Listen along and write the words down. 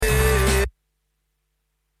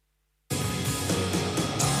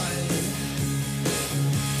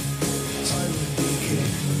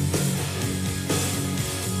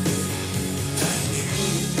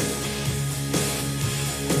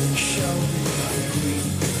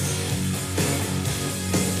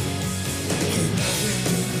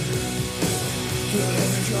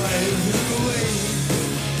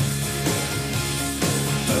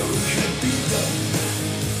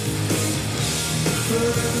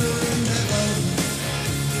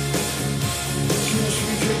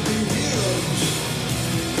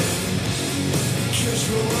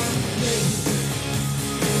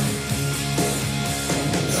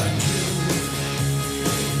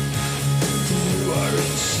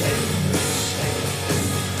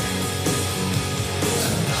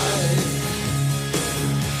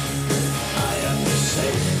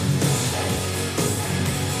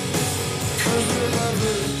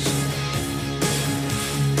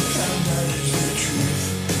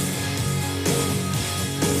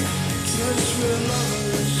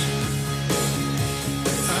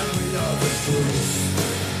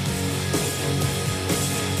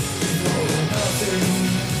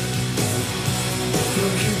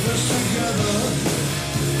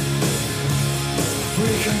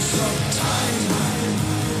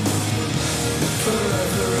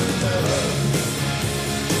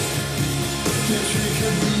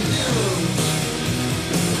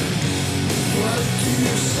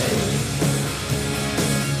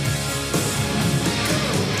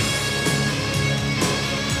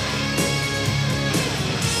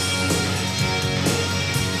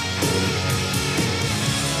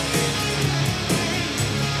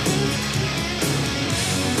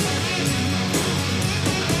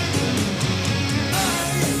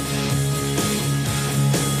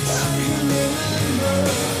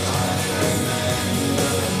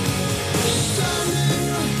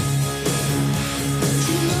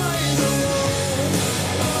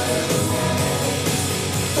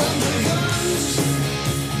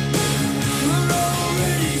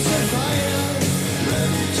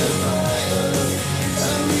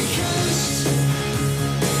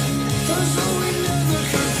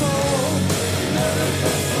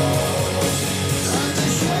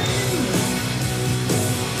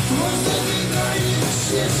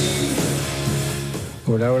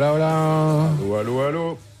Hola, hola, hola. Allô, allô,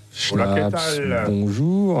 allô. Hola, ¿qué tal?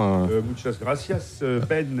 Bonjour. Muchas gracias,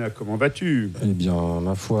 Ben. Comment vas-tu? Eh bien,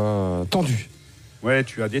 ma foi, tendu. Ouais,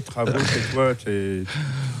 tu as des travaux chez toi. Tu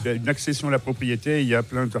as une accession à la propriété. Il y a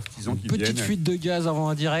plein d'artisans qui viennent. Petite fuite de gaz avant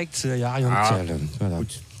un direct, il n'y a rien de tel. Voilà.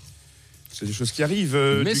 Écoute, c'est des choses qui arrivent.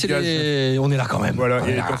 Mais du gaz. on est là quand même. Voilà.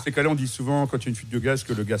 Et dans ces cas-là, on dit souvent, quand il y a une fuite de gaz,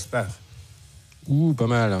 que le gaz part. Ouh, pas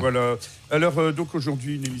mal. Voilà. Alors, donc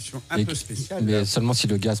aujourd'hui, une émission un peu spéciale. Mais seulement si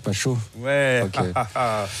le gaz pas chaud. Ouais. Okay.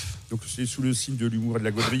 Donc c'est sous le signe de l'humour et de la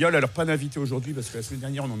gaudriole. Alors pas d'invité aujourd'hui parce que la semaine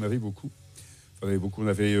dernière on en avait beaucoup. On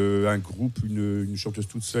avait un groupe, une chanteuse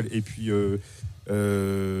toute seule et puis une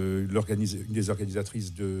des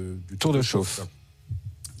organisatrices du Tour de chauffe.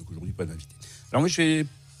 Donc aujourd'hui pas d'invité. Alors moi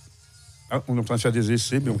on est en train de faire des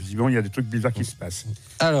essais, mais visiblement il y a des trucs bizarres qui se passent.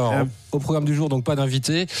 Alors, au programme du jour, donc pas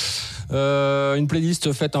d'invité. Une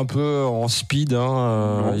playlist faite un peu en speed, il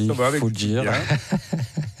faut le dire.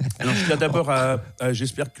 Alors, je tiens d'abord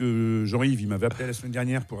j'espère que Jean-Yves, il m'avait appelé la semaine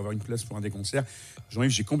dernière pour avoir une place pour un des concerts.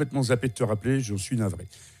 Jean-Yves, j'ai complètement zappé de te rappeler, j'en suis navré.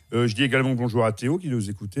 Je dis également bonjour à Théo qui nous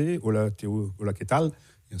écoutait. Hola Théo, hola, ¿qué tal?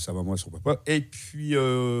 Ça va moi, son papa. Et puis,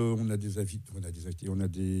 on a des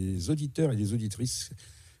auditeurs et des auditrices.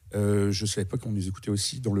 Je ne savais pas qu'on nous écoutait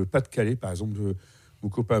aussi dans le Pas-de-Calais, par exemple, mon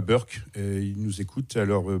copain Burke. Il nous écoute,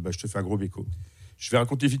 alors je te fais un gros béco. Je vais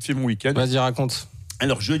raconter vite fait mon week-end. Vas-y, raconte.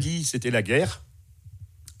 Alors, jeudi, c'était la guerre.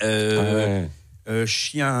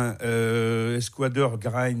 Chien, Esquador,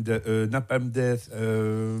 Grind, Napalm Death,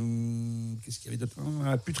 qu'est-ce qu'il y avait d'autre?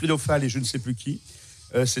 Putridofal et je ne sais plus qui.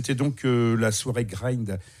 C'était donc la soirée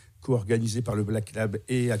Grind co-organisée par le Black Lab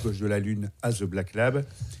et à gauche de la lune à The Black Lab.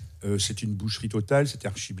 C'était une boucherie totale, c'était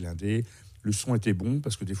archi blindé. Le son était bon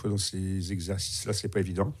parce que des fois dans ces exercices-là, c'est pas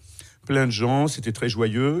évident. Plein de gens, c'était très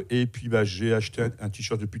joyeux. Et puis j'ai acheté un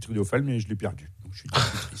t-shirt de Putridofal, mais je l'ai perdu. Donc je suis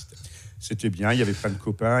très triste. C'était bien, il y avait plein de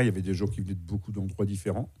copains, il y avait des gens qui venaient de beaucoup d'endroits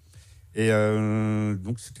différents. Et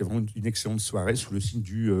donc, c'était vraiment une excellente soirée sous le signe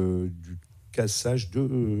du cassage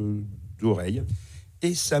d'oreilles.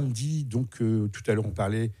 Et samedi, donc, tout à l'heure, on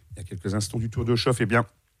parlait, il y a quelques instants, du tour de chauffe. Eh bien,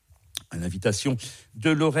 à l'invitation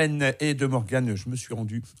de Lorraine et de Morgane, je me suis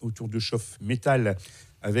rendu au tour de chauffe métal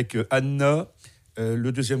avec Anna.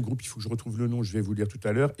 Le deuxième groupe, il faut que je retrouve le nom, je vais vous le dire tout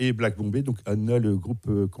à l'heure, et Black Bombay, donc Anna, le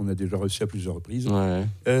groupe qu'on a déjà reçu à plusieurs reprises. Ouais.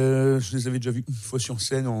 Je les avais déjà vus une fois sur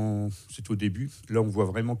scène, c'est au début. Là, on voit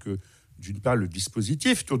vraiment que, d'une part, le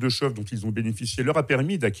dispositif Tour de chauffe dont ils ont bénéficié leur a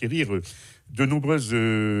permis d'acquérir de nombreuses...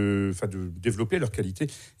 de développer leur qualité.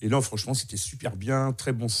 Et là, franchement, c'était super bien,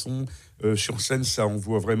 très bon son. Sur scène, ça, on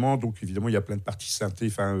voit vraiment. Donc, évidemment, il y a plein de parties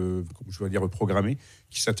synthé, comme je dois dire, programmées,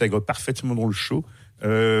 qui s'intègrent parfaitement dans le show.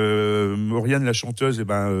 Mauriane, la chanteuse,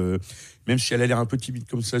 même si elle a l'air un peu timide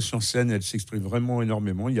comme ça sur scène, elle s'exprime vraiment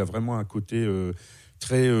énormément. Il y a vraiment un côté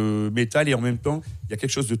très métal, et en même temps, il y a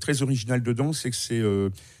quelque chose de très original dedans, c'est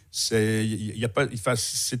que il y a pas, enfin,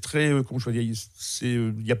 c'est très comment je veux dire,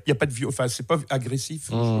 il y a pas de enfin, c'est pas agressif, je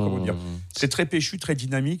sais pas comment dire. C'est très péchu, très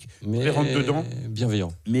dynamique, très rentre dedans,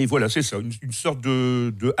 bienveillant. Mais voilà, c'est ça, une sorte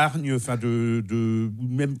de hargne, enfin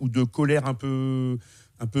ou de colère un peu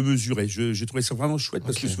mesurée. J'ai trouvé ça vraiment chouette,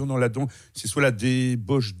 parce que souvent là-dedans, c'est soit la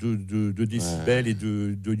débauche de décibels et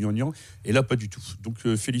de gnangnan, et là pas du tout. Donc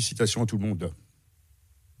félicitations à tout le monde.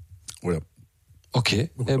 Voilà. Ok,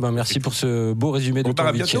 merci pour ce beau résumé de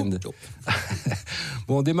ton week-end.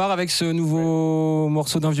 Bon, on démarre avec ce nouveau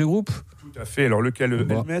morceau d'un vieux groupe. Tout à fait, alors lequel,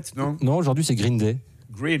 Helmet, non ? Non, aujourd'hui c'est Green Day.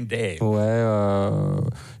 Green Day. Ouais,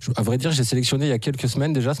 à vrai dire, j'ai sélectionné il y a quelques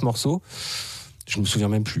semaines déjà ce morceau. Je me souviens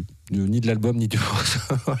même plus, ni de l'album, ni du morceau,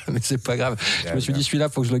 mais c'est pas grave. Je me suis dit, celui-là,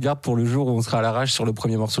 faut que je le garde pour le jour où on sera à l'arrache sur le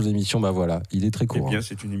premier morceau de l'émission. Bah voilà, il est très court. Eh bien,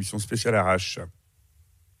 c'est une émission spéciale arrache.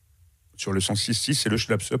 Sur le 106.6, c'est le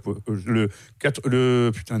Schlaps Up.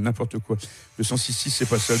 Putain, n'importe quoi. Le 106.6, c'est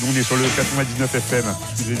pas ça. Nous, on est sur le 99 FM.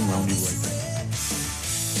 Excusez-nous, on y voit.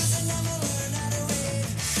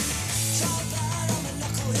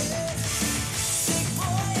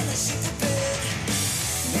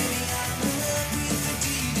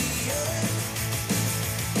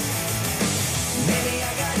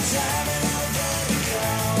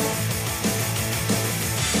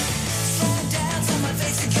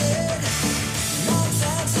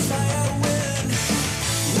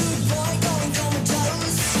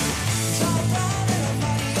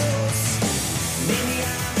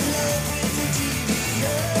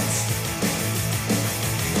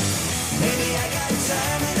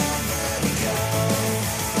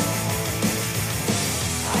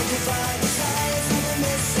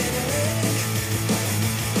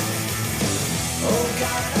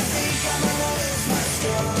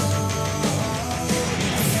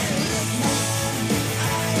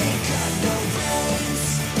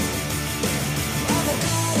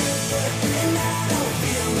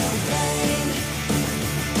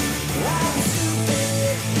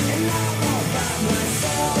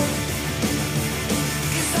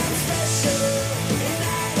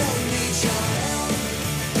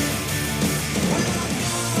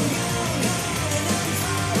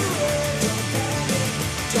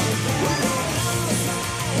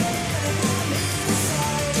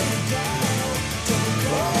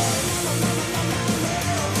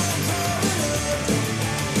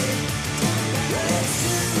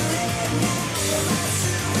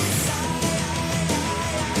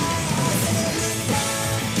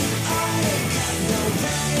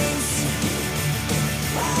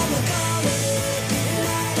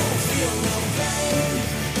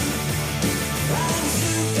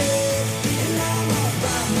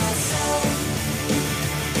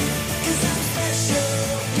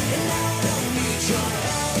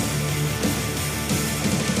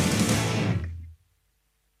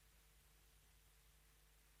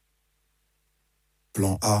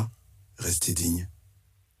 Plan A, rester digne.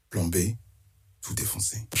 Plan B, tout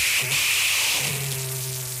défoncer.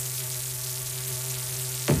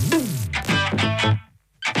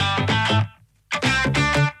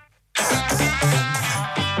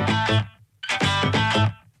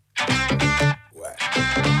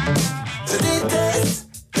 Je déteste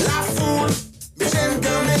la foule, mais j'aime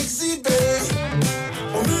bien m'exhiber.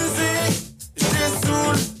 Au musée, je les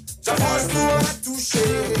saoule, j'approche pour la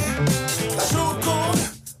toucher. La Joconde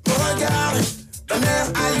me regarde d'un air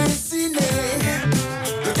halluciné.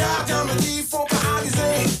 Le gardien me dit faut pas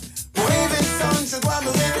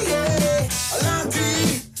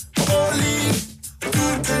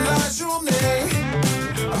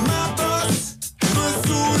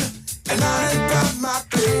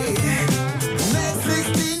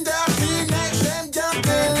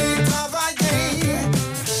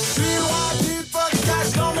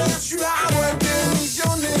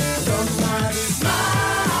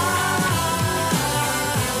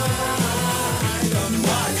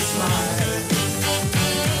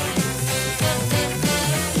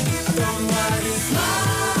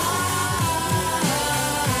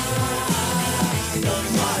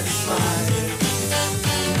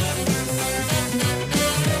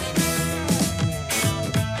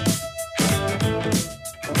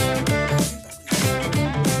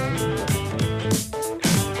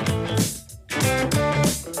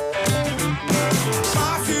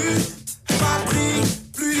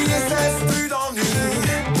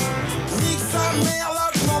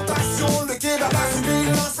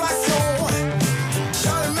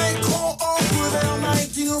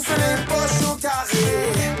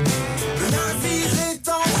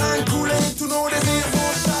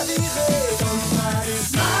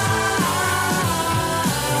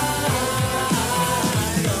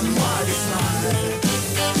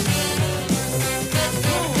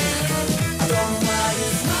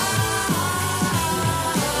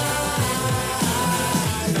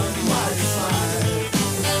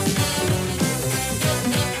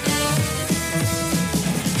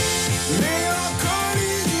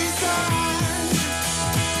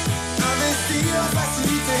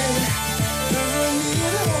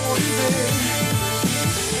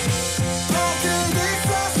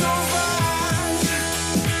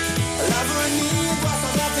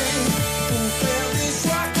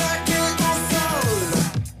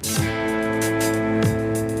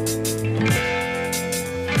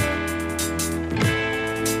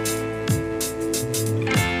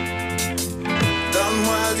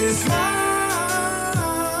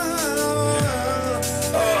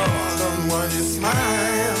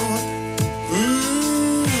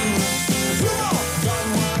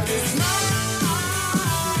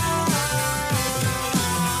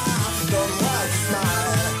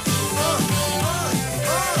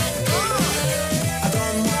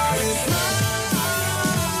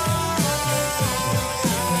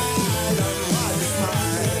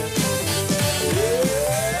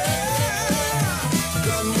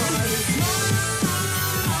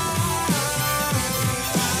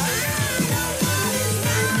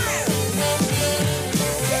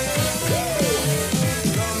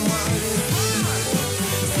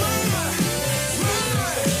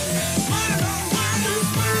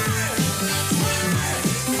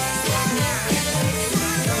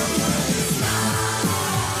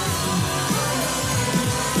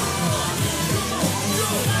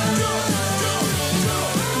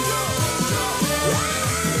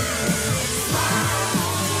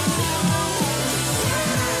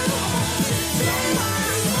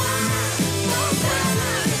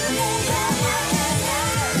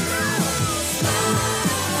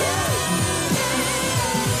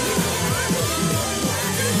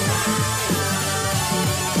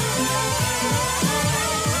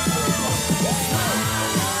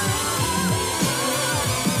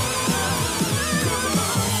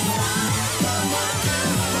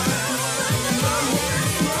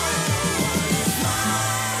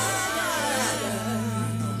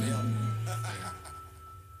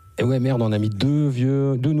Et ouais, merde, on a mis deux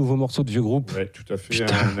nouveaux morceaux de vieux groupes. Ouais, tout à fait.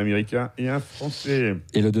 Putain. Un américain et un français.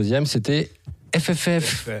 Et le deuxième, c'était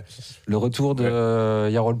FFF. Le retour de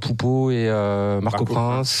Yarol Poupeau et Marco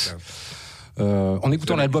Prince. En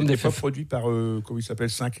écoutant l'album des FFF. Pas produit par, comment il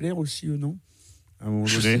s'appelle, Sinclair aussi, non? À un moment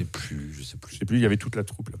Je donné. sais plus. Je sais plus, il y avait toute la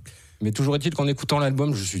troupe là. Mais toujours est-il qu'en écoutant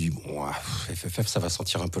l'album, je me suis dit, bon, FFF, ça va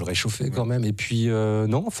sentir un peu le réchauffé quand même. Et puis,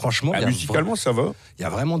 non, franchement. Musicalement, ça va. Il y a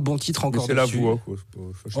vraiment de bons titres encore c'est dessus. la voix, quoi.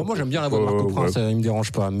 Moi, j'aime bien la voix de Marco Prince, il me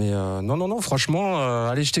dérange pas. Mais non, franchement,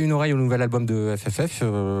 allez jeter une oreille au nouvel album de FFF.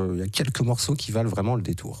 Il y a quelques morceaux qui valent vraiment le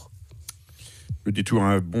détour. Le détour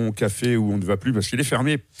à un bon café où on ne va plus parce qu'il est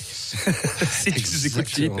fermé. Si tu nous écoutes,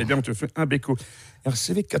 Philippe, eh bien, on te fait un béco.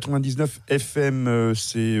 RCV 99 FM,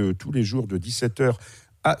 c'est tous les jours de 17h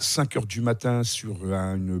à 5h du matin sur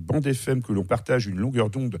une bande FM que l'on partage, une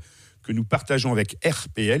longueur d'onde que nous partageons avec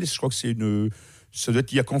RPL. Je crois que c'est ça doit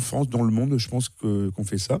être il n'y a qu'en France, dans le monde, je pense qu'on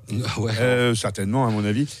fait ça. Ouais. Certainement, à mon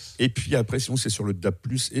avis. Et puis après, sinon, c'est sur le DAB+,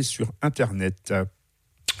 et sur Internet.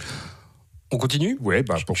 On continue ? Ouais,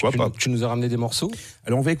 pourquoi pas. Tu nous as ramené des morceaux ?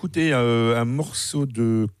 Alors, on va écouter un morceau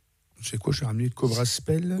de... C'est quoi, j'ai ramené Cobra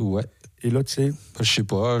Spell. Ouais. Et l'autre, c'est Je sais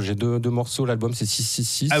pas, j'ai deux morceaux, l'album c'est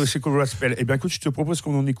 666. Ah, c'est Cobra Spell. Eh bien, écoute, je te propose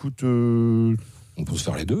qu'on en écoute... On peut se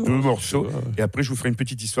faire les deux. Deux morceaux. Et après, je vous ferai une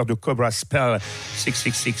petite histoire de Cobra Spell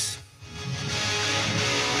 666.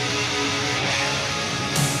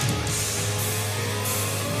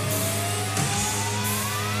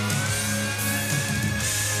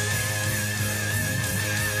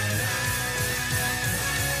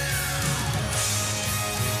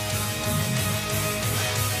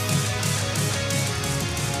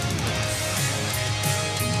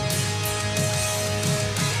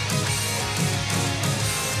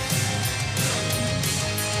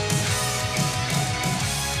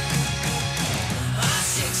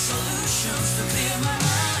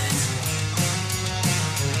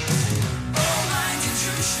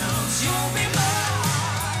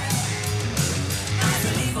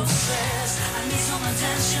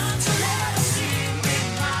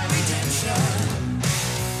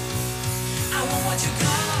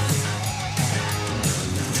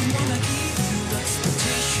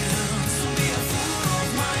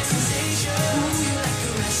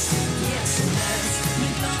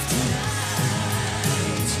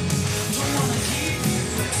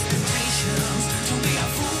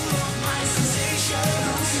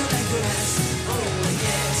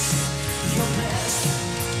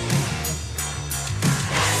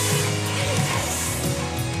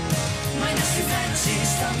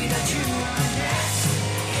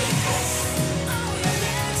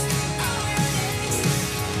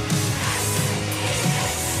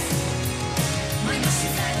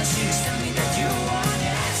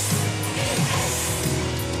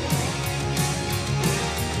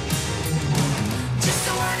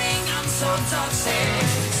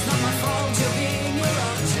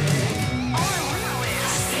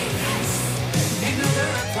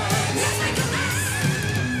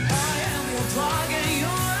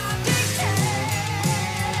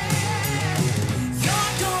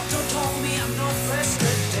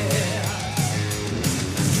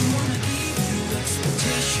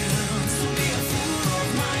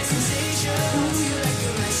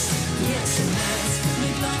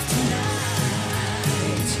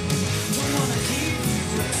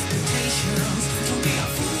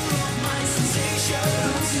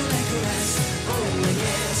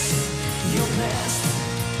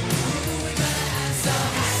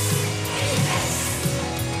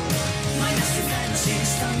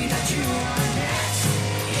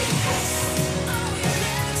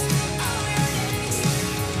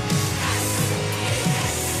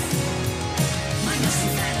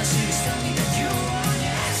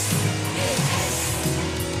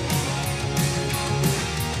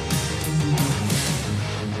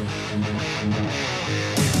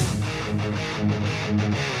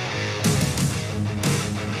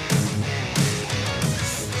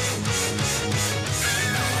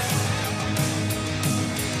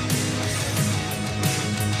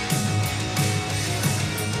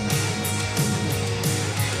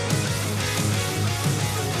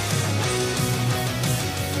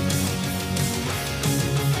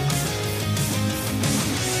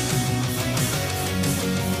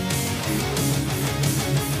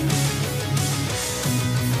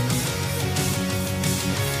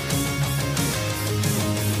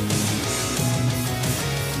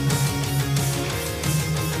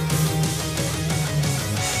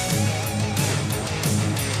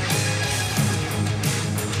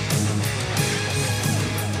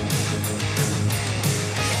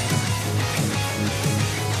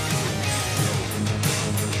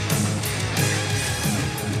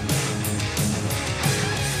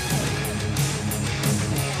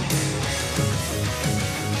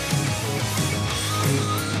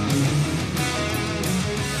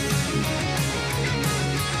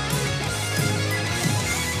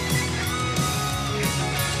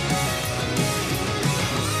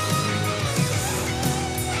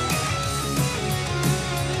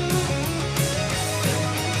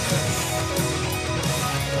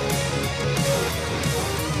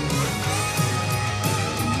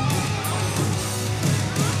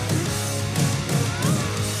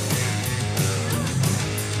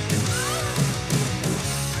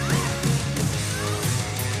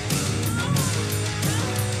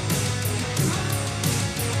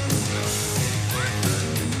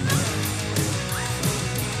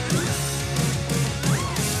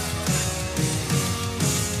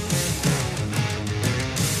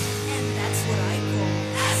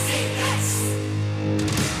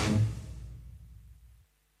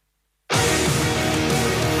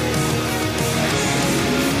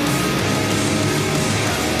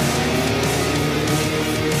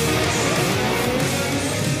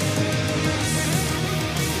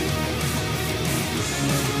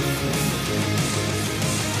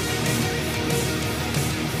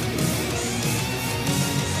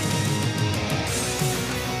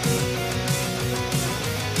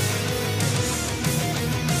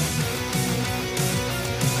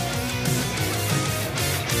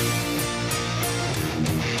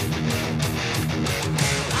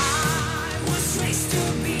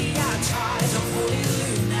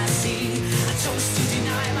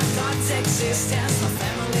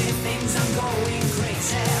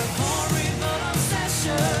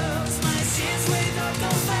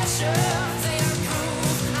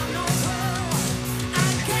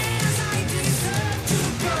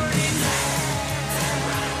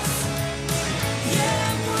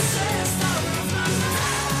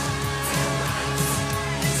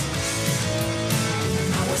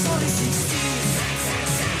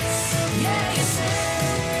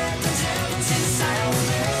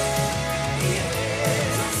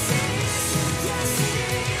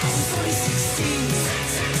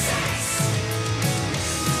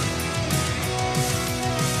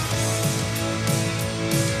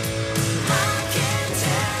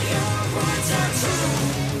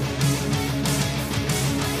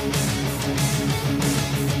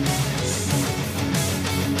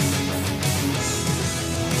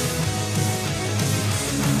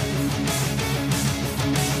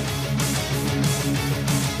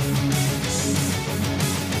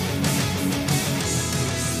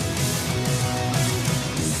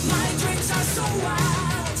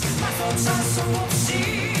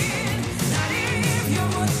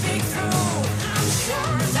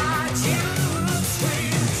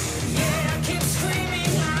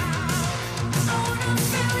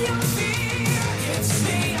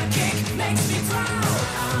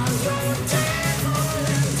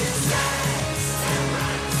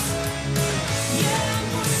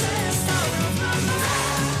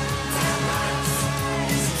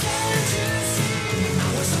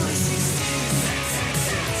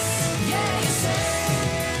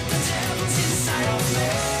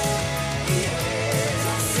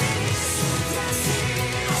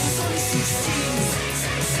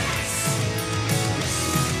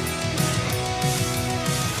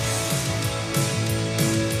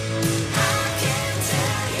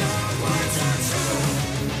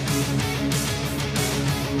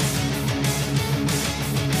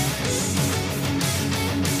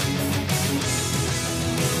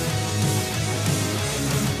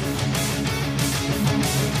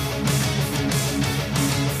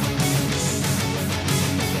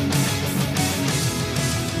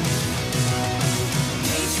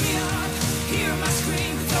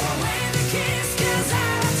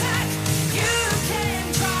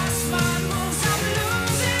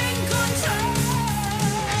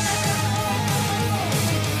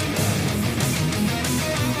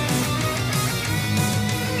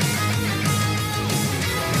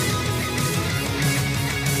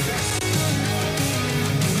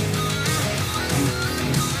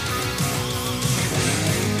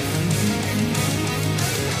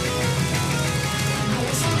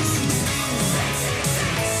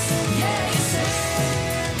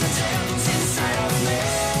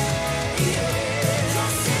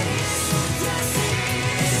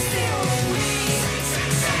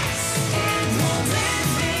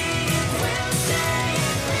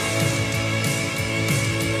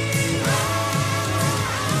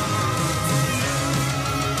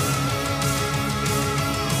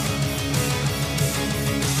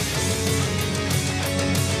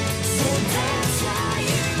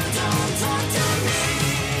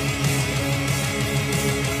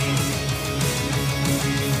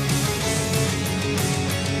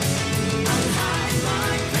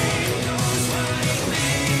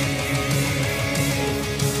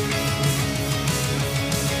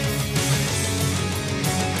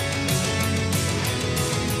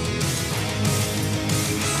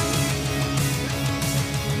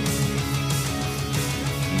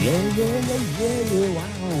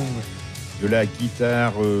 De la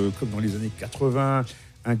guitare, comme dans les années 80,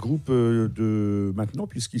 un groupe de maintenant,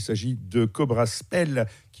 puisqu'il s'agit de Cobra Spell,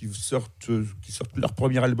 qui sortent leur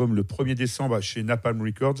premier album le 1er décembre chez Napalm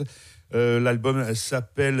Records. L'album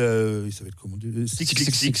s'appelle, il s'appelle comment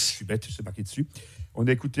 666, je suis bête, c'est marqué dessus. On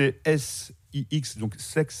a écouté SIX, donc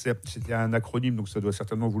Sex, c'était un acronyme, donc ça doit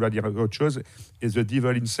certainement vouloir dire autre chose, et The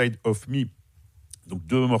Devil Inside of Me. Donc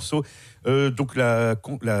 2 morceaux. Donc la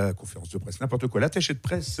conférence de presse, n'importe quoi. L'attaché de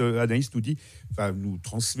presse, Anaïs nous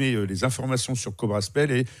transmet les informations sur Cobra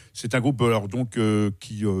Spell, et c'est un groupe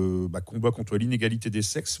qui combat contre l'inégalité des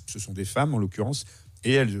sexes. Ce sont des femmes en l'occurrence,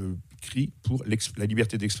 et elles crient pour la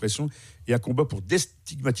liberté d'expression et un combat pour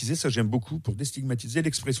déstigmatiser, ça j'aime beaucoup, pour déstigmatiser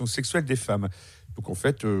l'expression sexuelle des femmes. Donc en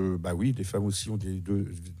fait, oui, les femmes aussi ont des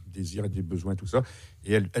désirs et des besoins et tout ça,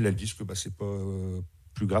 et elles disent que c'est pas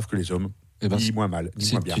plus grave que les hommes. Ni moins mal,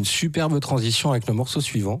 ni moins bien. C'est une superbe transition avec le morceau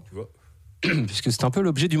suivant. Tu vois. Puisque c'est un peu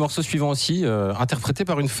l'objet du morceau suivant aussi, interprété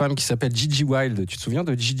par une femme qui s'appelle Gigi Wild. Tu te souviens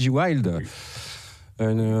de Gigi Wild ? Oui.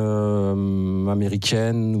 une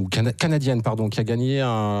américaine ou canadienne, pardon, qui a gagné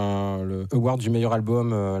le award du meilleur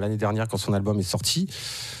album l'année dernière quand son album est sorti.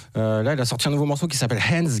 Là, elle a sorti un nouveau morceau qui s'appelle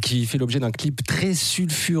Hands, qui fait l'objet d'un clip très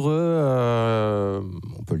sulfureux,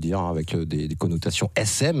 on peut le dire, hein, avec des connotations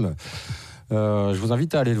SM. Je vous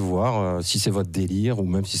invite à aller le voir si c'est votre délire ou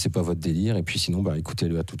même si c'est pas votre délire. Et puis sinon,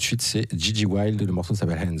 écoutez-le à tout de suite. C'est Gigi Wild, le morceau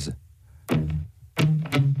s'appelle Hands.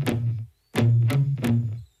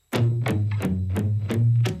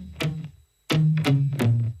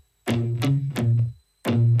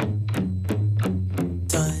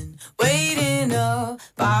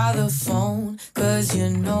 By the phone, 'cause you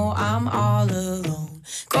know I'm all alone.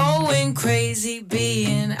 Going crazy,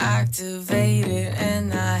 being activated,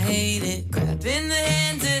 and I hate it. Grabbing the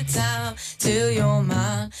hands of time till you're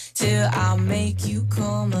mine, till I make you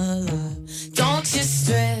come alive. Don't you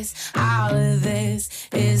stress, all of this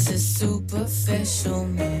is a superficial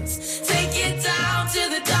mess. Take it down to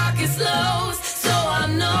the darkest lows, so I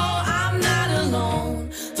know I'm not alone.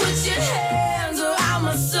 Put your hands around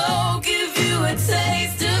my soul, give you a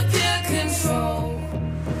taste of pure control.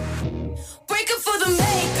 Break up for the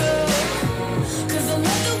makeup, 'cause I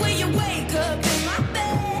love the way you wake up in my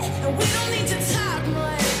bed, and we don't need to talk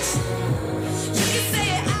much. You can say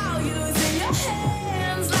it out using your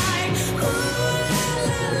hands like ooh la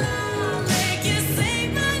la la, make you sing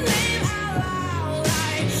my name out loud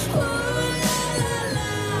like ooh la la la,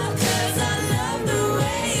 'cause I love the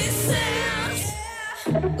way it sounds.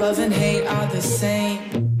 Love and hate are the same.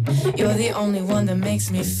 You're the only one that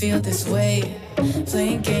makes me feel this way.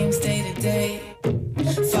 Playing games day to day.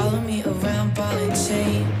 Follow me around, ball and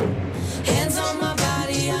chain. Hands on my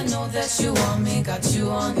body, I know that you want me. Got you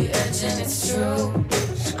on the edge and it's true.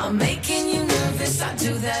 I'm making you nervous, I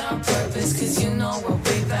do that on purpose, 'cause you know what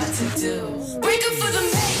we're about to do. Break up for the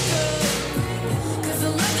makeup, 'cause I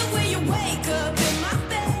love the way you wake up in my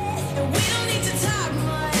bed, and we don't need to talk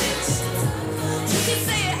much. You can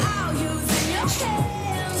say it out using your head.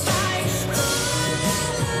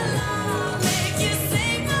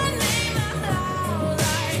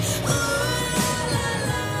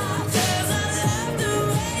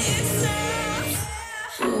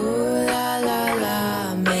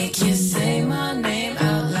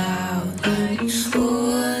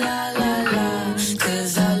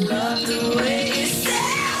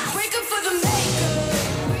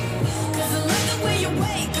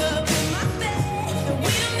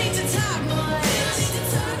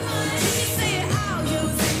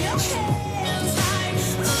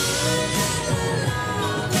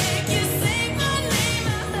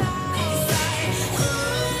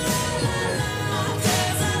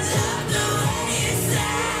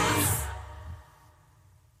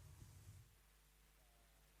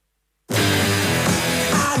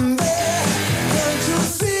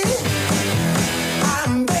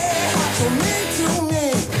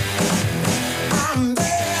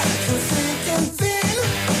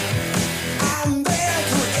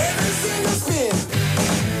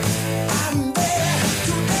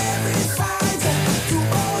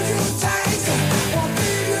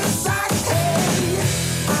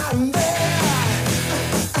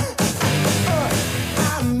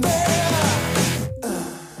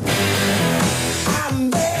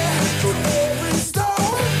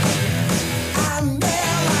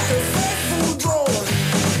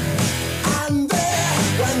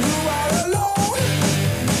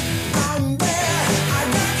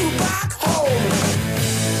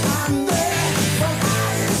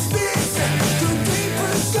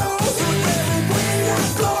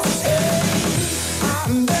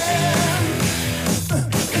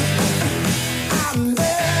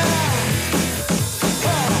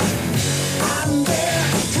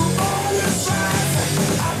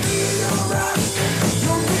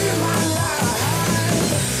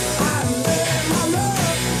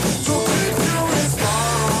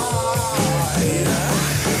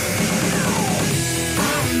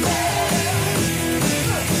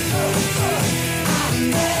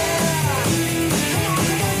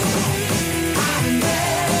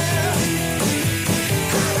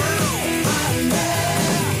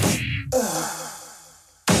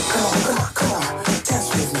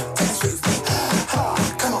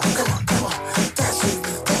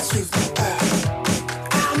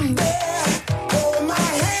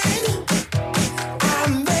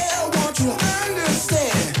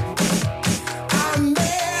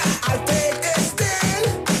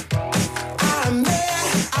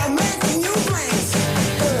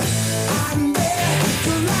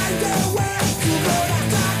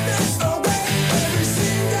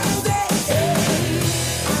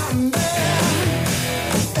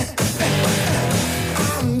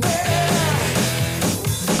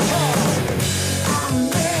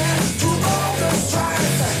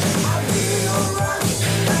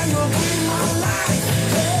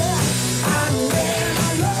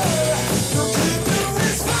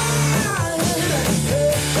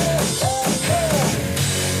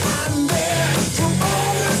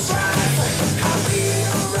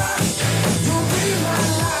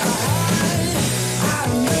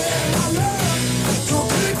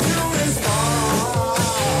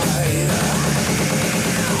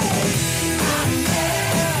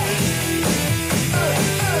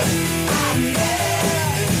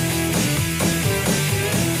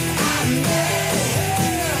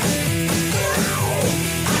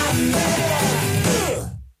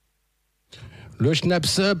 Le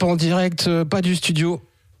Schnaps Up en direct, pas du studio.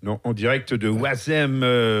 Non, en direct de Wazem.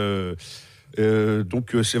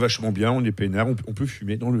 Donc c'est vachement bien, on est peinard, on peut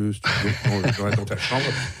fumer dans le studio, dans ta chambre.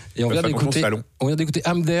 Et on vient d'écouter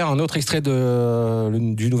Amder, un autre extrait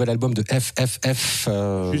du nouvel album de FFF.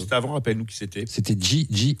 Juste avant, rappelle-nous qui c'était. C'était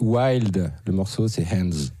G.G. Wild. Le morceau, c'est Hands.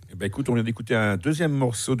 Eh ben, écoute, on vient d'écouter un deuxième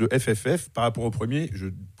morceau de FFF. Par rapport au premier, je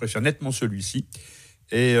préfère nettement celui-ci.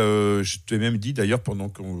 Et je t'ai même dit d'ailleurs pendant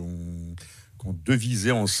qu'on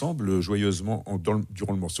devisait ensemble joyeusement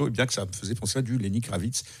durant le morceau, et bien que ça me faisait penser à du Lenny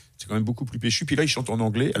Kravitz. C'est quand même beaucoup plus péchu. Puis là, il chante en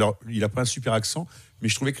anglais. Alors, il n'a pas un super accent, mais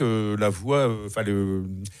je trouvais que la voix,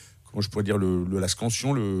 comment je pourrais dire, la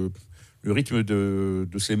scansion, le rythme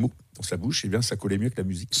de ses mots dans sa bouche, et bien ça collait mieux que la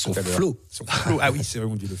musique. Son flow. Ah oui, c'est vrai,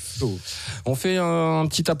 on dit le flow. On fait un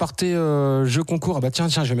petit aparté jeu concours. Ah bah tiens,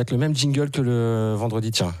 je vais mettre le même jingle que le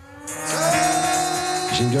vendredi, tiens.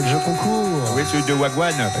 Jingle jeu concours. Oui, celui de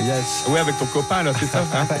Wagwan. Yes. Oui, avec ton copain, là, c'est ça.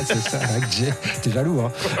 Ouais, c'est ça, avec Jay. T'es jaloux,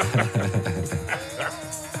 hein.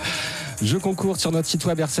 Jeu concours sur notre site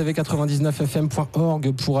web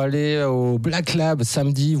rcv99fm.org pour aller au Black Lab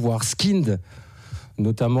samedi, voir Skinned.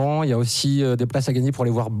 Notamment, il y a aussi des places à gagner pour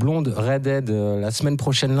aller voir Blonde Redhead la semaine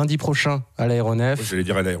prochaine, lundi prochain, à l'aéronef. Ouais, j'allais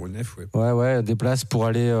dire à l'aéronef, ouais. Ouais, des places pour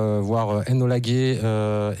aller voir Enola Gay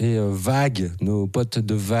et Vague, nos potes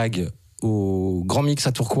de Vague, au Grand Mix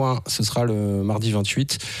à Tourcoing. Ce sera le mardi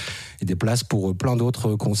 28. Et des places pour plein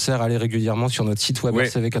d'autres concerts. Allez régulièrement sur notre site web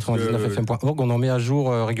rcv99fm.org. On en met à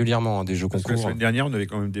jour régulièrement des jeux concours. La semaine dernière, on avait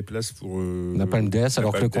quand même des places pour Napalm Death,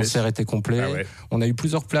 alors que le concert était complet. Ah ouais. On a eu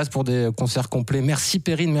plusieurs places pour des concerts complets. Merci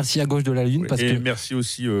Perrine, merci à Gauche de la Lune. Et merci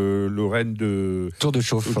aussi Lorraine de Tour de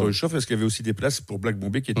Chauffe. Parce qu'il y avait aussi des places pour Black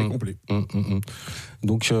Bombay qui étaient complets.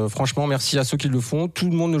 Donc franchement, merci à ceux qui le font. Tout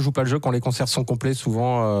le monde ne joue pas le jeu quand les concerts sont complets.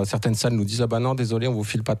 Souvent, certaines salles nous disent « Ah bah non, désolé, on vous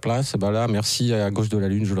file pas de place. » Bah là, merci à Gauche de la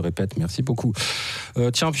Lune, je le répète. Merci beaucoup.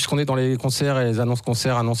 Tiens, puisqu'on est dans les concerts et les annonces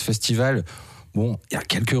concerts, annonces festivals, bon, il y a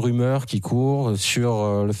quelques rumeurs qui courent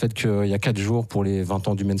sur le fait qu'il y a 4 jours pour les 20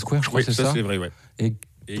 ans du Main Square, je crois que c'est ça. Oui, ça c'est vrai, ouais. Et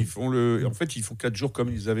ils font en fait, ils font 4 jours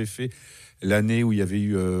comme ils avaient fait l'année où il y avait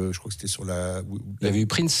eu, je crois que c'était sur la... Il y avait eu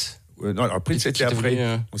Prince. Non, alors Prince c'était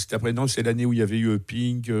après. C'était après. Non, c'est l'année où il y avait eu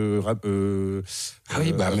Pink, Rammstein,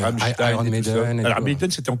 Iron Maiden. Alors Maiden,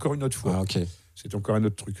 c'était encore une autre fois. Ah, ok. C'était encore un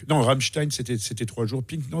autre truc. Non, Rammstein, c'était 3 jours.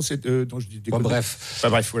 Pink, non, je dis des conneries. Bref. Enfin,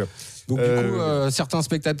 bref, voilà. Donc, du coup, certains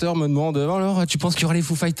spectateurs me demandent alors, tu penses qu'il y aura les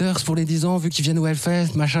Foo Fighters pour les 10 ans, vu qu'ils viennent au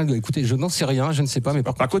Hellfest, machin. Écoutez, je n'en sais rien, je ne sais pas. Mais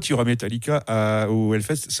par contre, il y aura Metallica au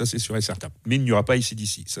Hellfest, ça c'est sûr et certain. Mais il n'y aura pas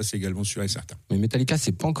AC/DC, ça c'est également sûr et certain. Mais Metallica,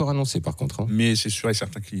 c'est pas encore annoncé, par contre. Hein. Mais c'est sûr et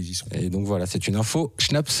certain qu'ils y sont. Et donc voilà, c'est une info.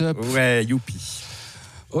 Schnaps up. Ouais, youpi.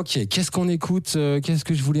 Ok, qu'est-ce qu'on écoute? Qu'est-ce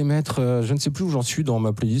que je voulais mettre? Je ne sais plus où j'en suis dans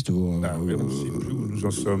ma playlist. On ne sait plus où nous en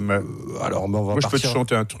sommes. Alors, on va Moi, je peux te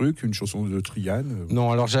chanter un truc, une chanson de Triane. Non,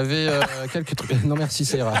 alors j'avais quelques trucs. Non, merci,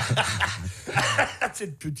 ça ira. C'est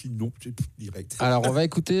le petit nom, c'est direct. Alors, on va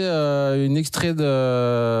écouter une extrait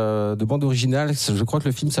de bande originale. Je crois que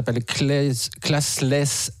le film s'appelle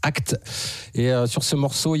Classless Act. Et sur ce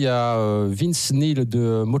morceau, il y a Vince Neil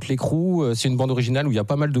de Motley Crue. C'est une bande originale où il y a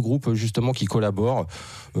pas mal de groupes justement qui collaborent.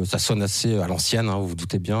 Ça sonne assez à l'ancienne, hein, vous vous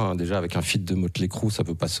doutez bien. Hein, déjà, avec un feat de Motley Crue, ça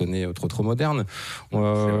peut pas sonner trop moderne.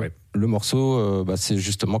 Le morceau, c'est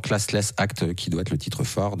justement Classless Act qui doit être le titre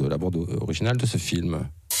phare de la bande originale de ce film.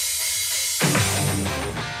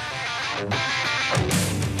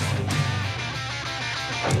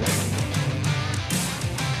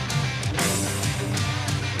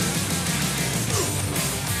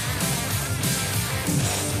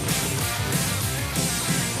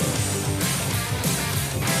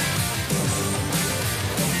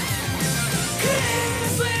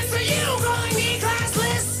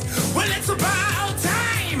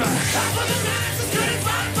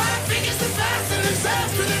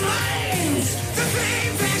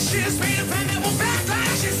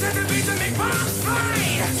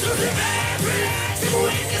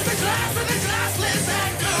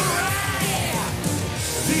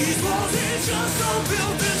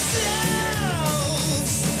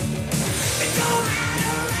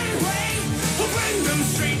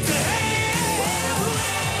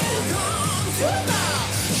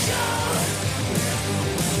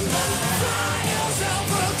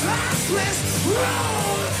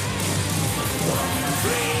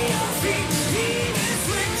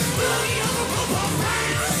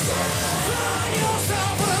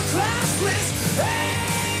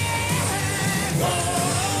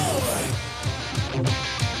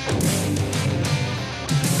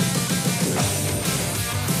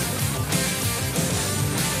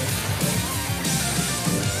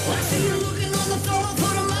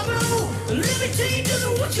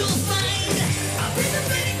 What you'll find.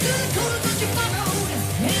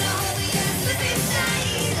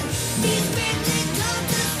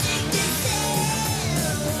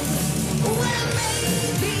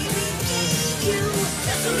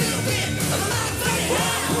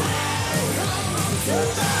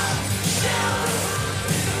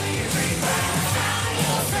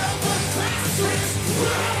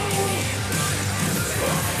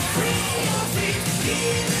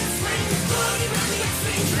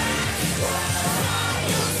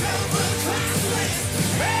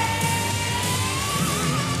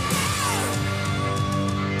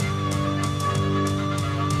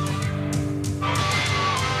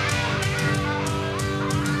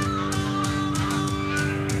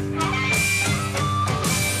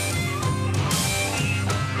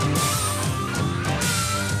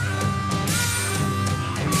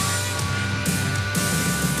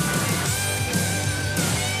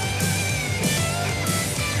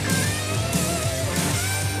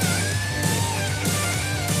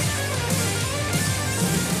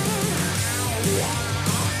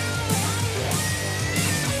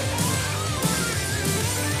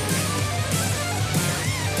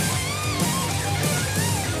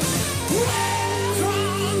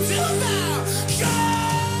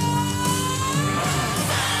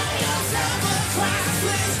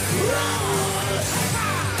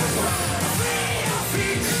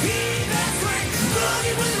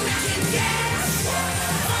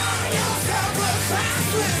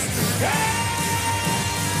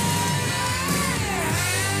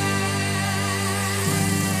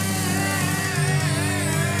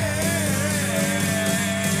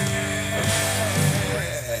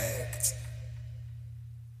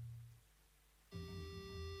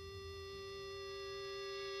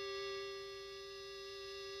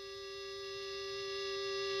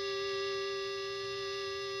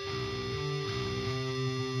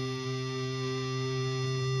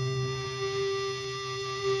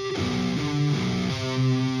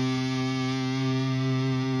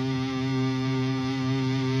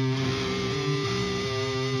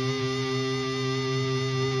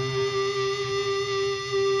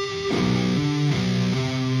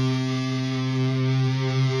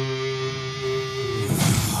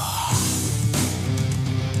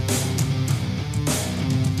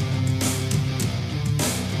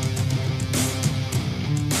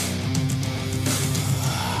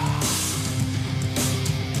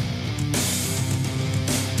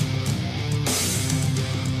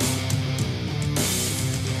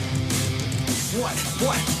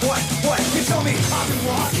 What? You tell me I've been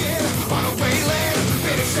walking on a wayland,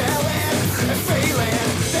 been excelling and failing.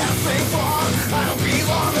 That thing far, I don't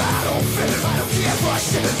belong, I don't fit, I don't give a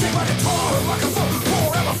shit. Take my guitar and rock and roll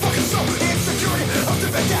forever, fucking so insecurity. I'm the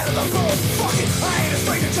big out of the road. Fuck it, I ain't a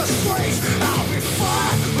stranger, just praise. I'll be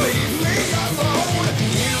fine, leave me alone.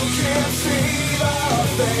 You can't see the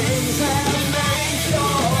things that make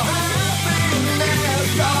your happiness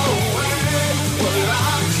go away. Well,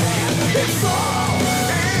 I can, it's all.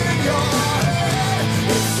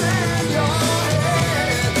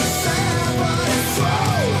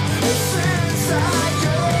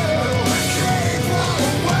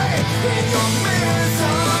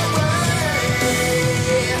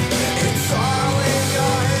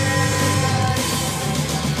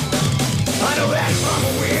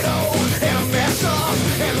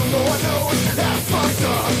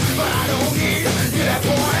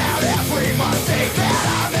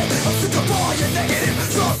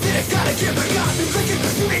 Got me thinking,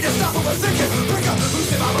 you need to stop overthinking. Break up,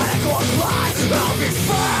 losing my mind, I go on fly. I'll be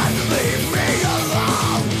fine, leave me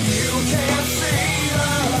alone. You can't see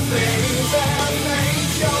the things that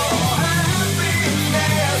make your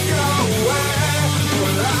happiness go away.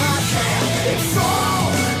 Well, I can, it's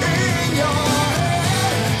all in your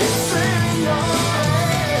head. It's in your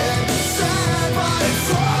head. Sad but it's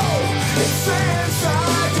true. It's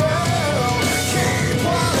inside you. Keep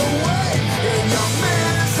on away in your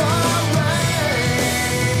misery.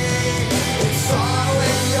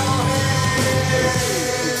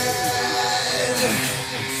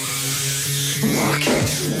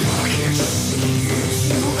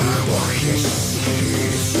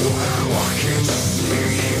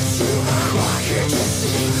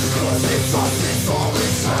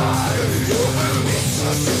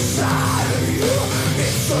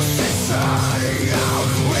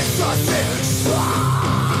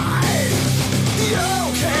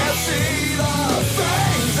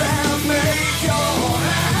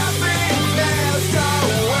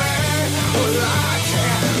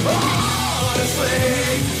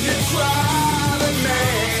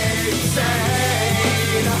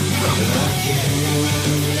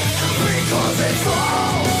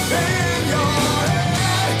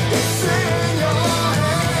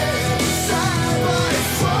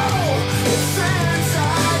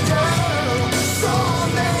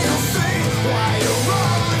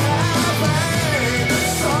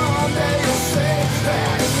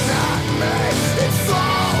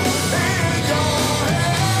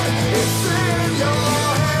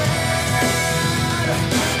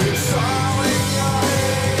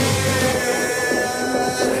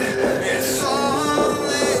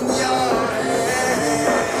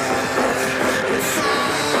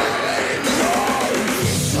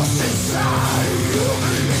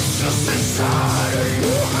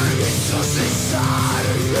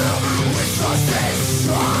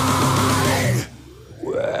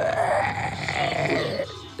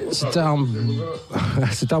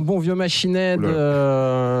 C'est un bon vieux machinet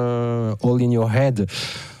de All in Your Head.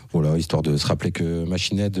 Voilà, histoire de se rappeler que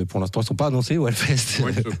Machine Head, pour l'instant, ils sont pas annoncés au Hellfest.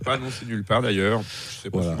 Ouais, ils ne sont pas annoncés nulle part d'ailleurs. Je sais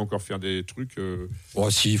pas s'ils vont encore faire des trucs. Oh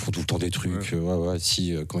si, ils font tout le temps des trucs. Ouais,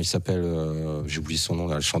 si, comment il s'appelle j'ai oublié son nom,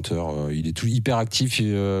 là, le chanteur. Il est tout hyper actif.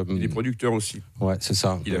 Il est producteur aussi. Ouais, c'est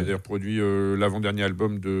ça. Il a d'ailleurs produit l'avant-dernier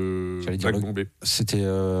album de Black Bombay. C'était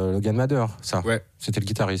Logan Mather, ça. Ouais. C'était le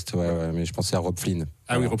guitariste, ouais, mais je pensais à Rob Flynn.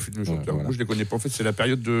 Ah oui, Rob Flynn, le chanteur. Voilà. Moi, je les connais pas. En fait, c'est la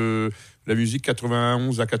période de la musique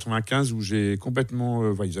 91 à 95 où j'ai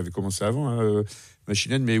complètement. Ils avaient commencé avant,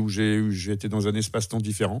 Machine Head, mais où j'ai été dans un espace-temps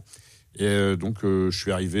différent. Et donc, je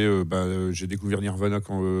suis arrivé. J'ai découvert Nirvana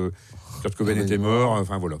quand Kurt Cobain était mort.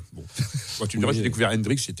 Enfin voilà. Bon. Tu me diras, j'ai découvert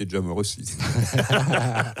Hendrix, il était déjà mort aussi.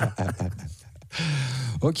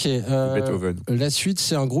 Ok. La suite,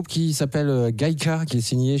 c'est un groupe qui s'appelle Gaika, qui est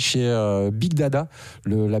signé chez Big Dada,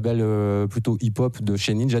 le label plutôt hip-hop de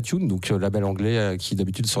chez Ninja Tune, donc label anglais qui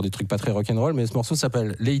d'habitude sort des trucs pas très rock'n'roll, mais ce morceau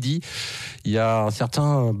s'appelle Lady. Il y a un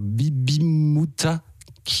certain Bibimuta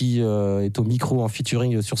qui est au micro en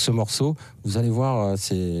featuring sur ce morceau. Vous allez voir,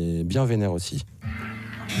 c'est bien vénère aussi.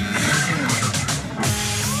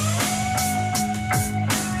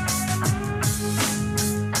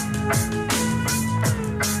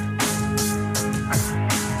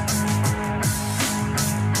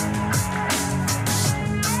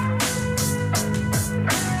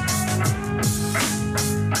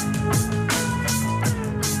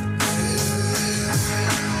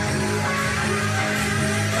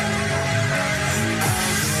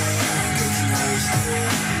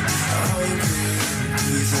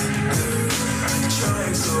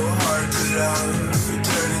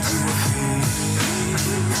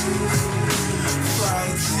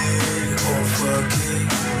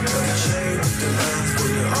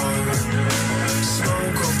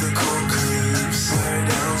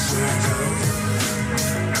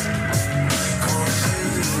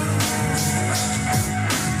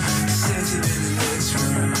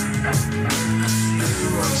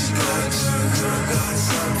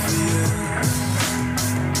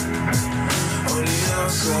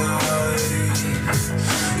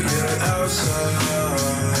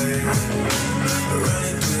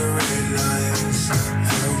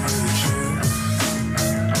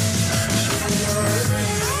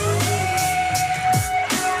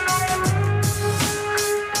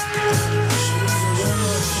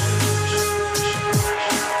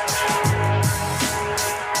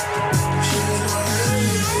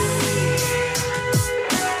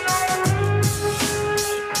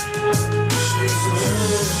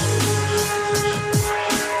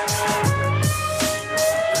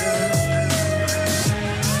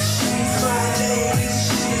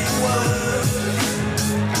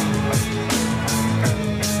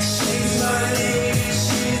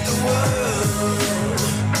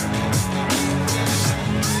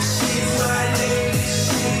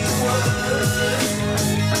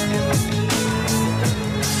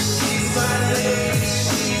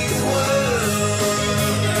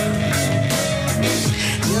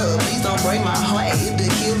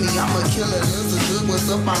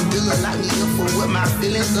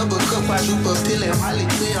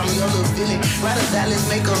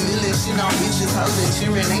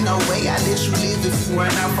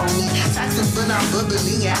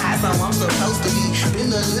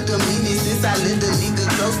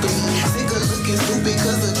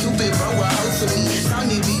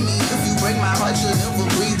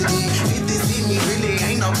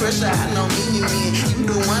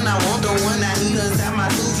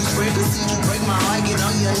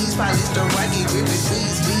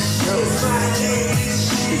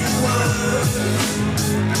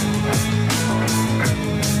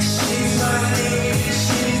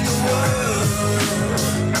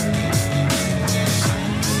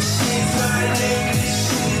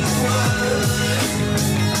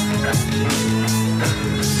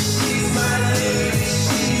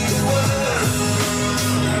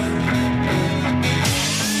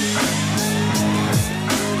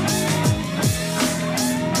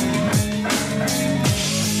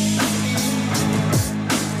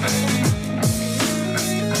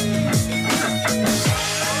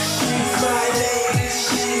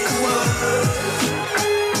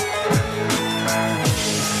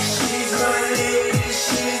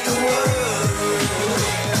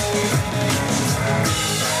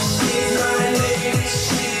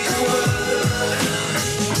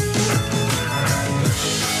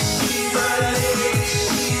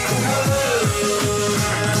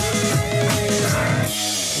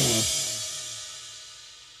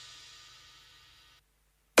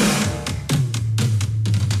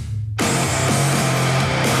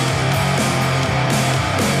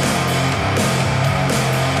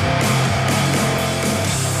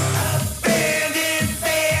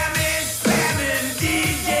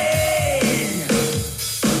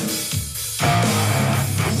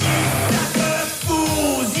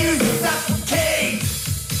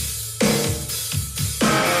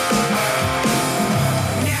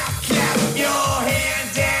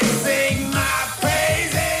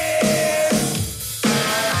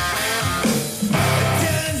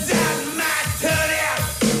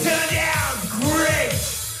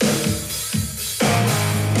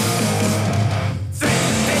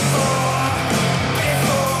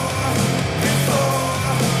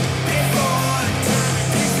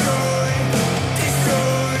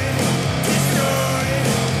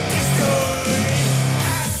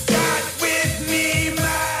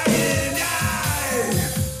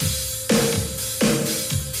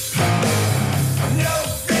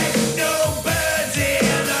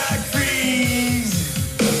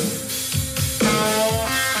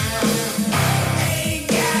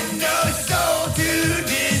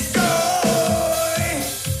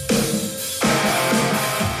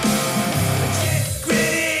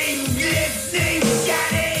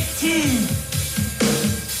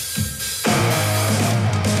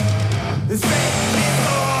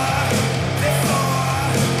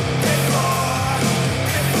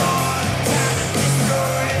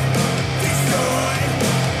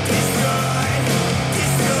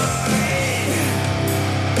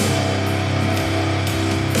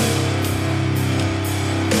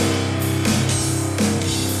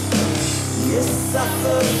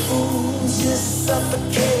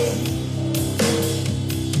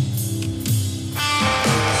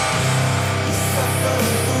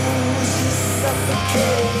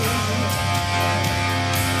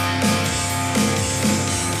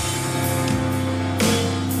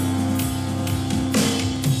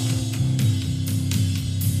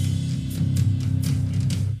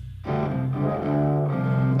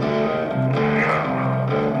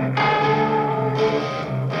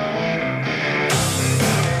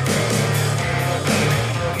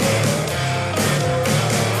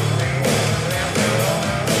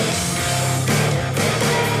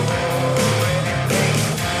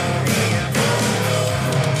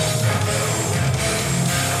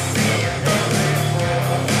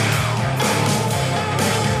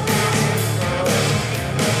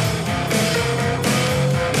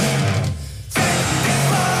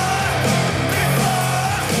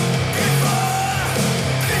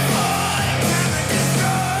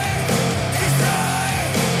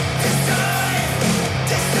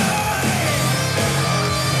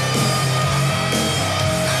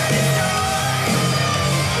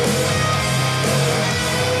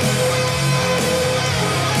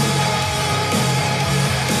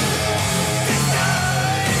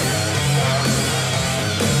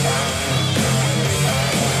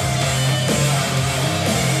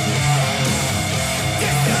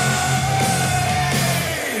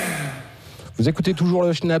 Vous écoutez toujours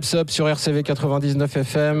le Schnaps Up sur RCV 99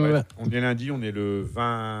 FM. Ouais. On est lundi, on est le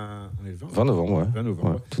 20... On est le 20 novembre, ouais. 20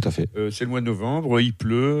 novembre. Ouais, tout à fait. C'est le mois de novembre, il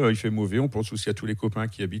pleut, il fait mauvais. On pense aussi à tous les copains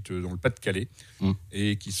qui habitent dans le Pas-de-Calais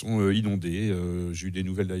et qui sont inondés. J'ai eu des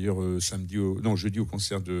nouvelles d'ailleurs jeudi au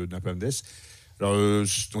concert de Napalm Death. Alors,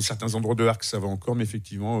 dans certains endroits de Arc, ça va encore, mais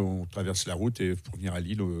effectivement, on traverse la route et pour venir à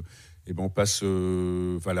Lille, on passe.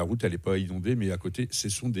 La route, elle n'est pas inondée, mais à côté, ce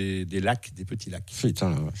sont des lacs, des petits lacs. Putain,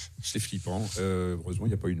 la vache. C'est flippant. Heureusement, il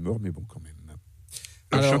n'y a pas eu de mort, mais bon, quand même.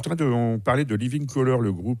 Alors, je suis en train de parler de Living Colour,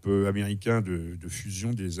 le groupe américain de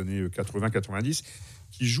fusion des années 80-90,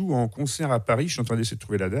 qui joue en concert à Paris. Je suis en train d'essayer de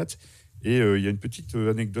trouver la date. Et il y a une petite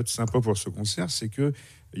anecdote sympa pour ce concert, c'est que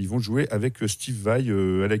ils vont jouer avec Steve Vai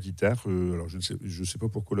à la guitare. Alors je ne sais pas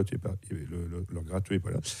pourquoi l'autre n'est pas, leur gratteux n'est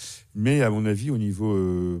pas là. Mais à mon avis, au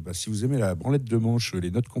niveau, si vous aimez la branlette de manche, les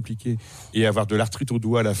notes compliquées et avoir de l'arthrite au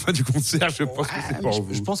doigt à la fin du concert, je pense que c'est pour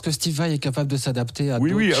vous. Je pense que Steve Vai est capable de s'adapter à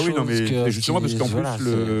d'autres choses. Non, mais justement parce qu'en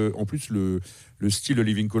plus le style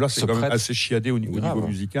Living Colour, c'est quand même assez chiadé au niveau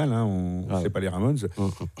musical. C'est pas les Ramones.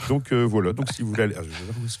 Donc voilà. Donc si vous voulez aller, je vais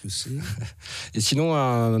voir où est-ce que c'est. Et sinon,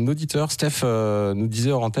 un auditeur, Steph, nous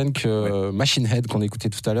disait hors antenne que Machine Head, qu'on écoutait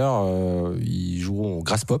tout à l'heure, ils joueront au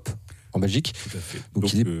Grass Pop en Belgique. Tout à fait.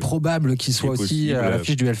 Donc il est probable qu'il soit aussi à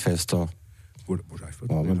l'affiche du Hellfest. Voilà, j'arrive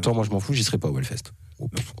pas en même temps, moi je m'en fous, j'y serai pas au Hellfest.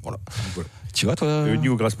 Voilà. Tu vas toi Ni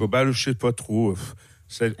au Grass Pop, je sais pas trop.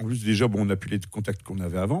 En plus, déjà, on n'a plus les contacts qu'on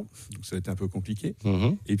avait avant, donc ça a été un peu compliqué.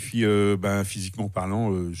 Et puis, physiquement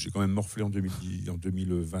parlant, j'ai quand même morflé en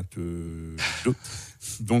 2022.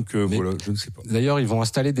 Donc, voilà, je ne sais pas. D'ailleurs, ils vont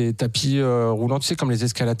installer des tapis roulants, tu sais, comme les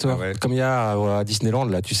escalators, comme il y a à Disneyland,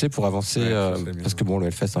 là, tu sais, pour avancer. Parce que le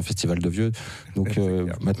Hellfest, c'est un festival de vieux. Donc,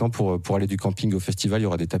 maintenant, pour aller du camping au festival, il y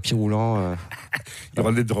aura des tapis roulants. Il y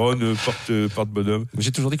aura des drones porte-bonhomme.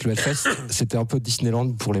 J'ai toujours dit que le Hellfest, c'était un peu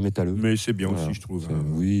Disneyland pour les métalleux. Mais c'est bien aussi, je trouve.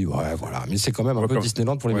 Oui, voilà. Mais c'est quand même un peu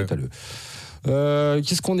Disneyland pour les métalleux.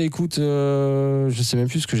 Qu'est-ce qu'on écoute je sais même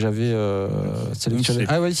plus ce que j'avais sélectionné.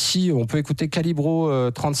 Ah ouais, si, on peut écouter Calibro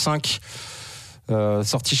 35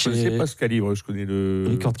 sorti chez... Je ne sais pas ce calibre, je connais le...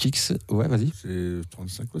 Record Kicks, ouais, vas-y. C'est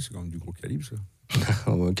 35, c'est quand même du gros calibre, ça.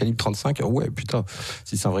 Calibre 35, ouais, putain,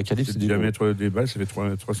 si c'est un vrai calibre, c'est du diamètre des balles, ça fait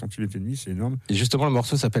 3 cm et demi, c'est énorme. Et justement, le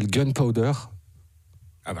morceau s'appelle Gunpowder.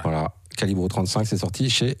 Ah bah. Voilà, Calibro 35, c'est sorti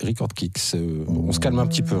chez Record Kicks. On se calme un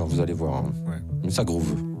petit peu, vous allez voir. Mais ça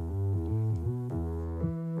groove.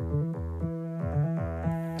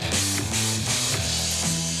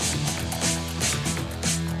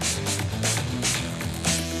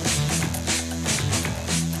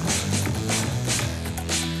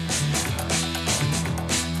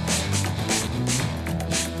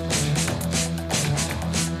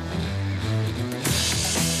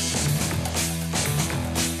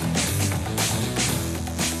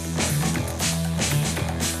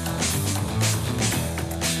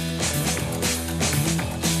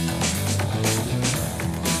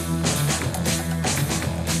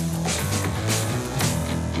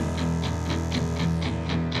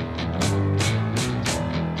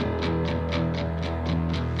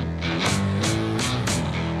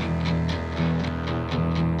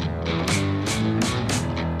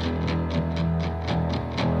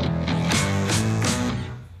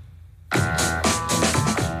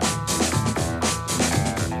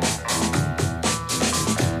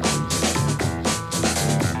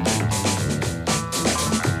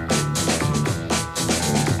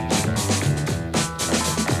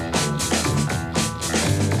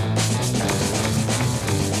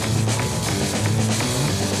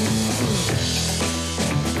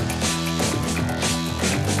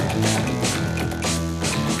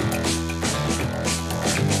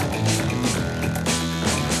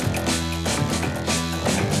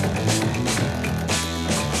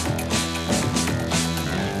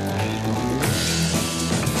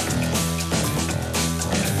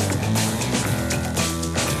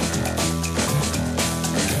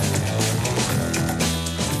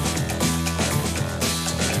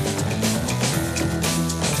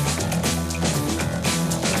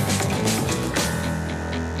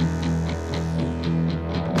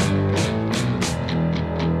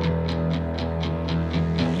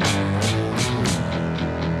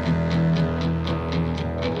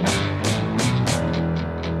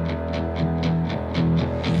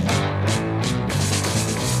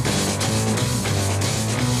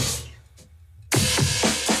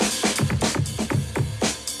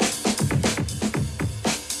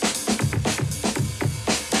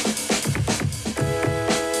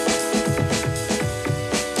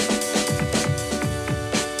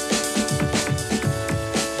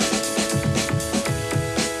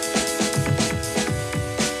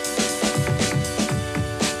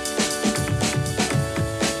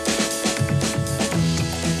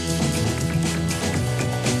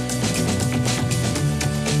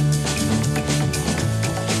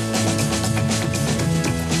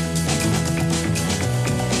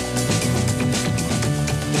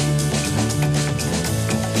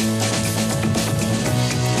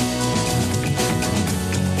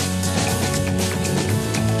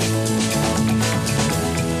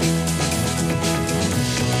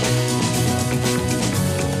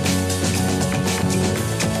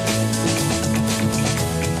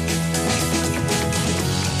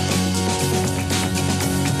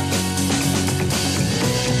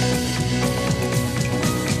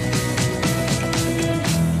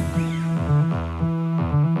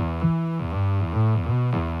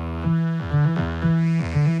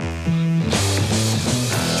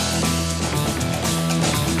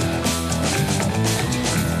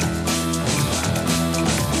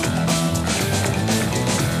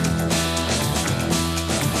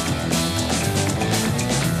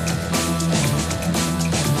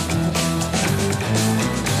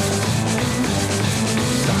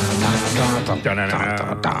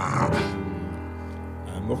 Un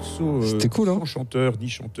morceau C'était cool, hein. sans chanteur ni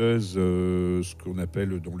chanteuse, ce qu'on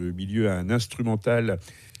appelle dans le milieu un instrumental,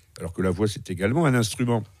 alors que la voix c'est également un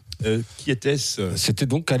instrument. Qui était-ce? C'était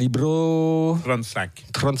donc Calibro 35.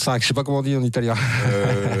 35, je sais pas comment on dit en italien.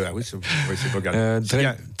 Ah oui, c'est pas grave.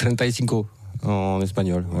 35 en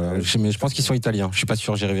espagnol. Voilà. Mais je pense qu'ils sont italiens. Je suis pas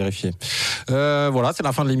sûr, j'irai vérifier. Voilà, c'est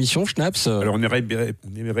la fin de l'émission, Schnaps. Alors on aimerait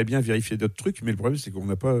bien vérifier d'autres trucs, mais le problème c'est qu'on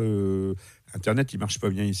n'a pas Internet, il marche pas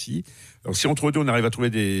bien ici. Alors si entre deux on arrive à trouver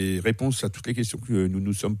des réponses à toutes les questions que nous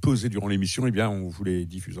nous sommes posées durant l'émission, eh bien on vous les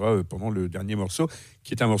diffusera pendant le dernier morceau,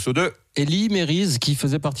 qui est un morceau de Ellie Mériz, qui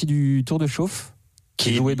faisait partie du Tour de Chauffe,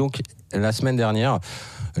 qui jouait donc la semaine dernière.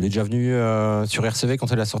 Elle est déjà venue sur RCV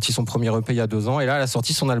quand elle a sorti son premier EP il y a 2 ans. Et là, elle a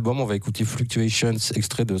sorti son album. On va écouter Fluctuations,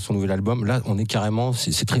 extrait de son nouvel album. Là, on est carrément...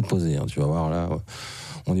 C'est très posé, hein, tu vas voir. Là,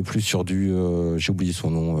 on est plus sur du... j'ai oublié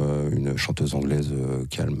son nom. Une chanteuse anglaise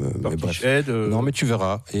calme. Mais bref. Non, mais tu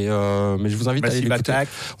verras. Mais je vous invite à aller l'écouter.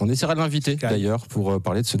 On essaiera de l'inviter, d'ailleurs, pour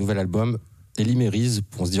parler de ce nouvel album. Ellie Mériz.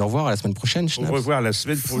 On se dit au revoir à la semaine prochaine, Schnaps. Au revoir la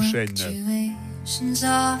semaine prochaine.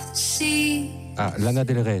 Ah, Lana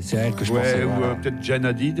Del Rey, c'est à elle que je pensais. Ou peut-être Jan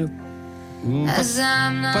Hadid.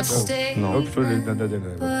 Pas trop. Non. Hopefully Lana Del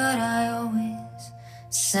Rey. But I always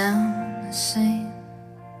sound the same.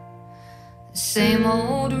 The same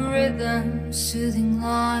old rhythm, soothing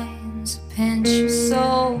lines, a pinch of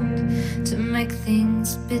salt to make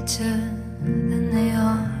things bitter than they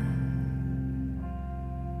are.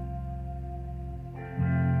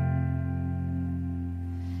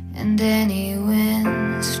 And any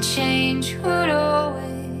winds of change would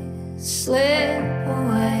always slip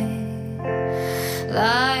away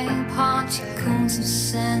like particles of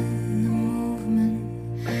sand. The movement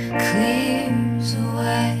clears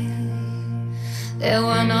away. They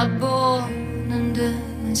were not born under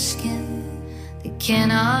my skin. They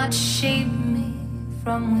cannot shape me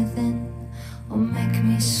from within or make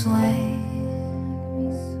me sway.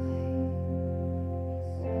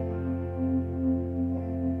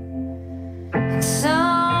 And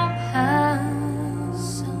somehow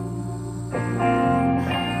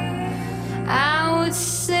I would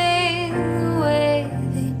say the way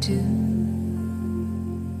they do.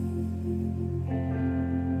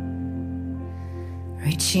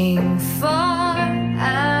 Reaching far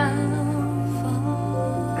out,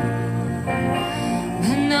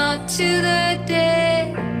 but not to the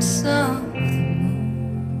depths of the moon.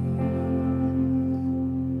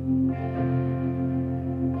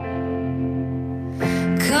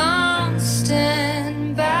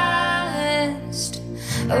 Constant, balanced,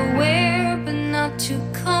 aware but not too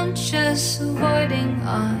conscious, avoiding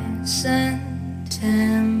eyes and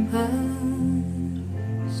tempers.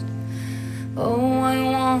 Oh, I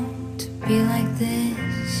want to be like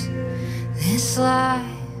this life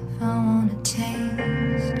I wanna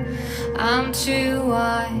taste. I'm too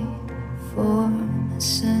wide for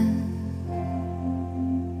myself.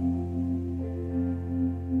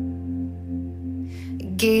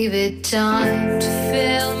 Gave it time to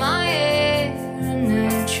fill my air and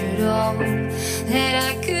nurtured all that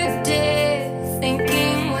I could dare,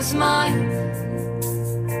 thinking was mine.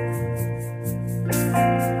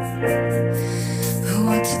 But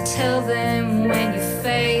what to tell them when you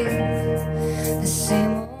fail? The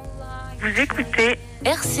same old lie. Vous écoutez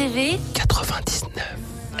RCV 99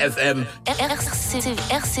 FM.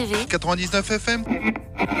 RCV 99 FM.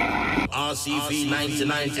 RCV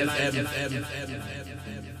 99 FM.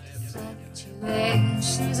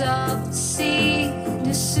 Fluctuations of the sea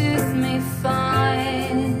to soothe me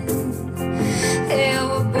fine.